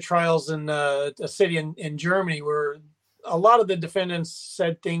was a bunch of trials in a city in Germany where a lot of the defendants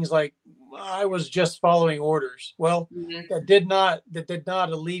said things like, "I was just following orders." Well, that did not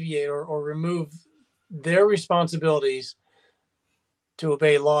alleviate or remove their responsibilities to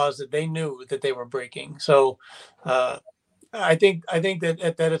obey laws that they knew that they were breaking. So, I think that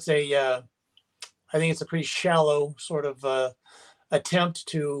it's I think it's a pretty shallow sort of attempt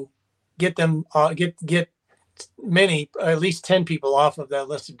to get them get many, at least 10 people off of that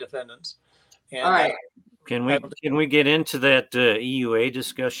list of defendants. And, all right. Can we get into that EUA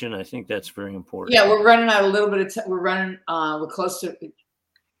discussion? I think that's very important. Yeah, we're running out a little bit of time. We're close to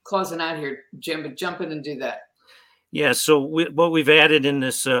closing out here, Jim, but jump in and do that. Yeah, so what we've added in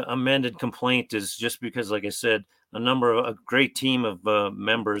this amended complaint is just because, like I said, a great team of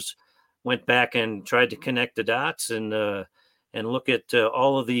members went back and tried to connect the dots and look at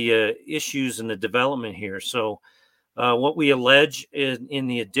all of the issues and the development here. So what we allege in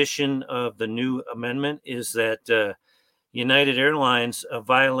the addition of the new amendment is that United Airlines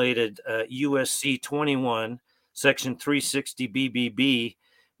violated USC 21, Section 360 BBB,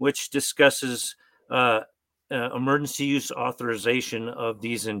 which discusses emergency use authorization of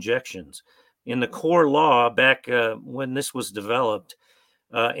these injections. In the core law, back when this was developed,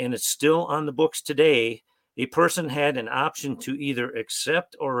 and it's still on the books today, a person had an option to either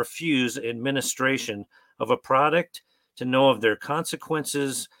accept or refuse administration of a product, to know of their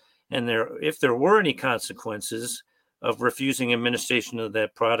consequences, and if there were any consequences of refusing administration of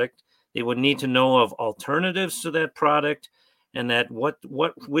that product, they would need to know of alternatives to that product, and that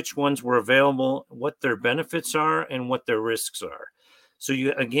which ones were available, what their benefits are, and what their risks are. So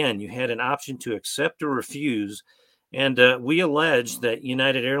you had an option to accept or refuse. And we allege that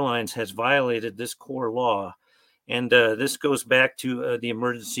United Airlines has violated this core law. And this goes back to the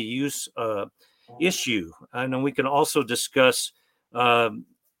emergency use issue. I know we can also discuss,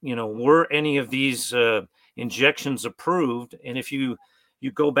 were any of these injections approved? And if you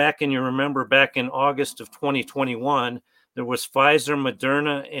go back and you remember back in August of 2021, there was Pfizer,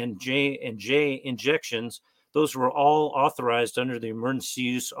 Moderna, and J&J injections. Those were all authorized under the emergency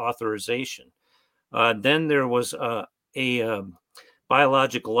use authorization. Then there was a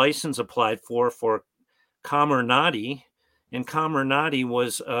biologic license applied for Comirnaty, and Comirnaty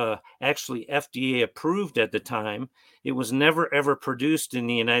was actually FDA approved at the time. It was never ever produced in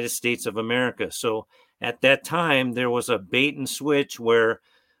the United States of America. So at that time, there was a bait and switch where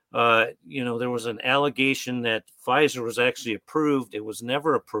there was an allegation that Pfizer was actually approved. It was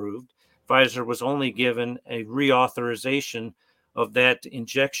never approved. Pfizer was only given a reauthorization of that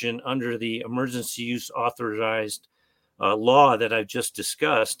injection under the emergency use authorized law that I've just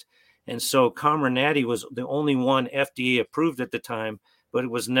discussed. And so Comirnaty was the only one FDA approved at the time, but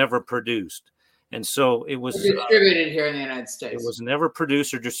it was never produced. And so it was distributed here in the United States. It was never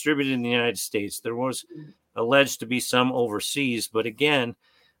produced or distributed in the United States. There was alleged to be some overseas, but again,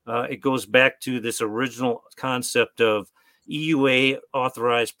 it goes back to this original concept of EUA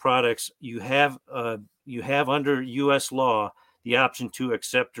authorized products. You have under U.S. law the option to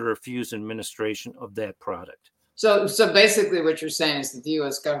accept or refuse administration of that product. So basically, what you're saying is that the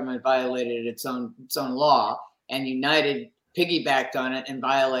U.S. government violated its own law, and United piggybacked on it and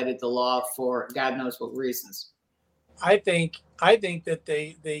violated the law for God knows what reasons. I think that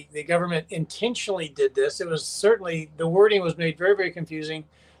the government intentionally did this. It was certainly, the wording was made very, very confusing.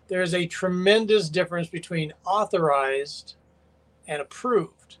 There is a tremendous difference between authorized and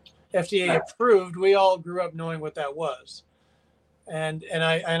approved. FDA approved, we all grew up knowing what that was. And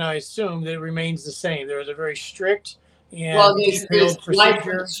I assume that it remains the same. There is a very strict and detailed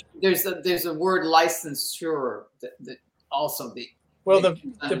procedure. There's a word licensure that also the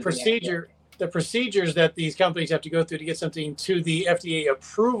procedures that these companies have to go through to get something to the FDA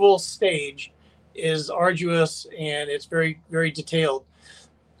approval stage is arduous, and it's very, very detailed.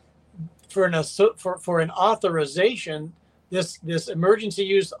 For an authorization, this emergency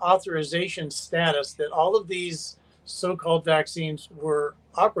use authorization status that all of these so-called vaccines were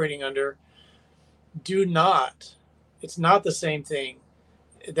operating under it's not the same thing.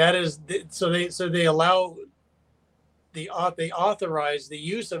 That is, they allow they authorize the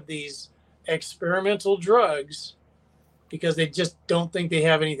use of these experimental drugs because they just don't think they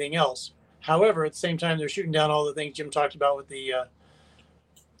have anything else. However, at the same time, they're shooting down all the things Jim talked about with the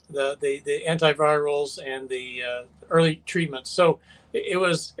antivirals and the early treatments. So it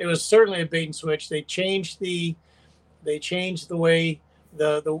was certainly a bait and switch. They changed the way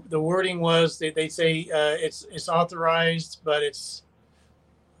the wording was. They say it's authorized, but it's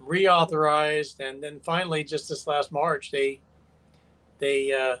reauthorized, and then finally, just this last March, they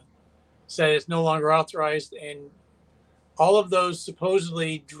said it's no longer authorized, and all of those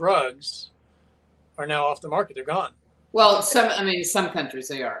supposedly drugs are now off the market. They're gone. Well, some countries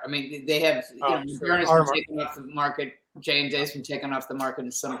they are. I mean, they have. Moderna's been taken off the market. J&J's been taken off the market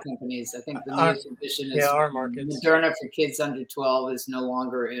in some companies. I think the newest edition is our markets. Moderna for kids under 12 is no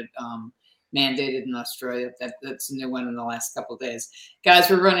longer mandated in Australia. That's a new one in the last couple of days. Guys,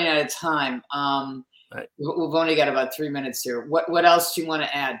 we're running out of time. Right. We've only got about 3 minutes here. What else do you want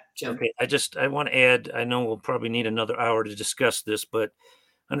to add, Jim? Okay, I want to add, I know we'll probably need another hour to discuss this, but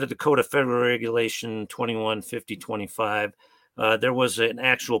under the Code of Federal Regulation 215025, there was an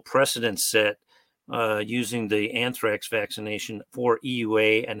actual precedent set using the anthrax vaccination for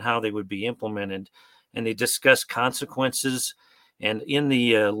EUA and how they would be implemented. And they discuss consequences. And in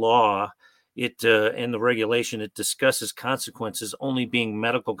the law, in the regulation, it discusses consequences only being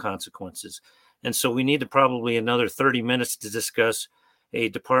medical consequences. And so we need to probably another 30 minutes to discuss a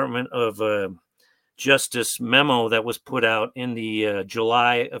Department of Justice memo that was put out in the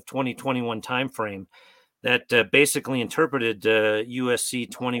July of 2021 timeframe that basically interpreted USC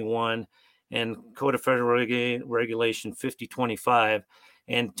 21 and Code of Federal Regulation 5025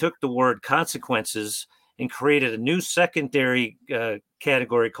 and took the word consequences and created a new secondary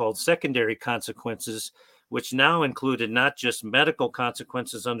category called secondary consequences, which now included not just medical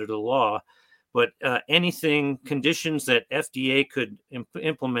consequences under the law, but anything, conditions that FDA could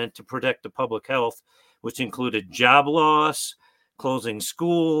implement to protect the public health, which included job loss, closing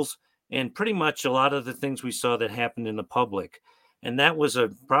schools, and pretty much a lot of the things we saw that happened in the public. And that was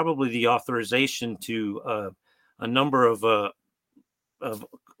probably the authorization to a number of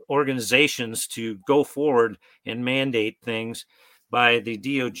organizations to go forward and mandate things, by the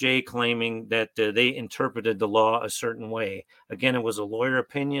DOJ claiming that they interpreted the law a certain way. Again, it was a lawyer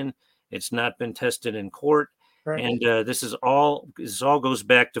opinion. It's not been tested in court. Right. And this all goes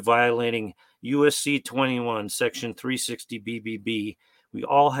back to violating USC 21, Section 360 BBB. We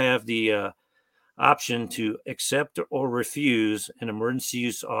all have the option to accept or refuse an emergency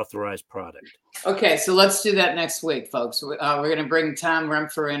use authorized product. Okay, so let's do that next week, folks. We're going to bring Tom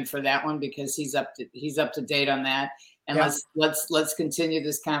Rempfer in for that one because he's up to date on that. And let's continue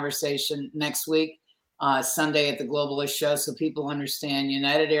this conversation next week, Sunday at the Globalist show, so people understand.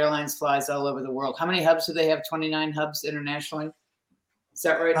 United Airlines flies all over the world. How many hubs do they have? 29 hubs internationally. Is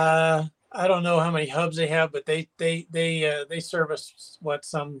that right? I don't know how many hubs they have, but they service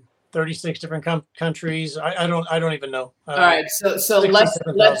some 36 different countries. I don't even know. All right, so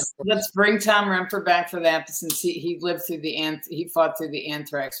let's bring Tom Rempfer back for that, since he lived through he fought through the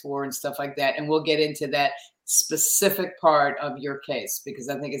anthrax war and stuff like that, and we'll get into that specific part of your case, because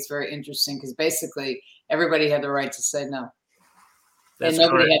I think it's very interesting, because basically everybody had the right to say no. That's and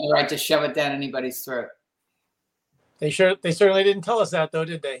nobody correct. Had the right to shove it down anybody's throat. They certainly didn't tell us that, though,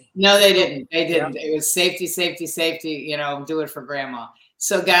 did they? No, they didn't. They didn't. Yeah. It was safety, safety, safety. Do it for grandma.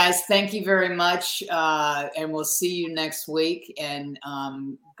 So, guys, thank you very much, and we'll see you next week. And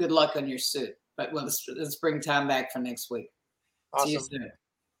good luck on your suit. But let's bring Tom back for next week. Awesome. See you soon.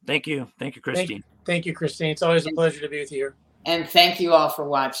 Thank you, Christine. Thank you, Christine. It's always a pleasure to be with you here. And thank you all for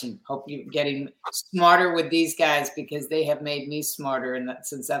watching. Hope you're getting smarter with these guys, because they have made me smarter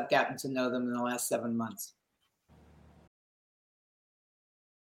since I've gotten to know them in the last 7 months.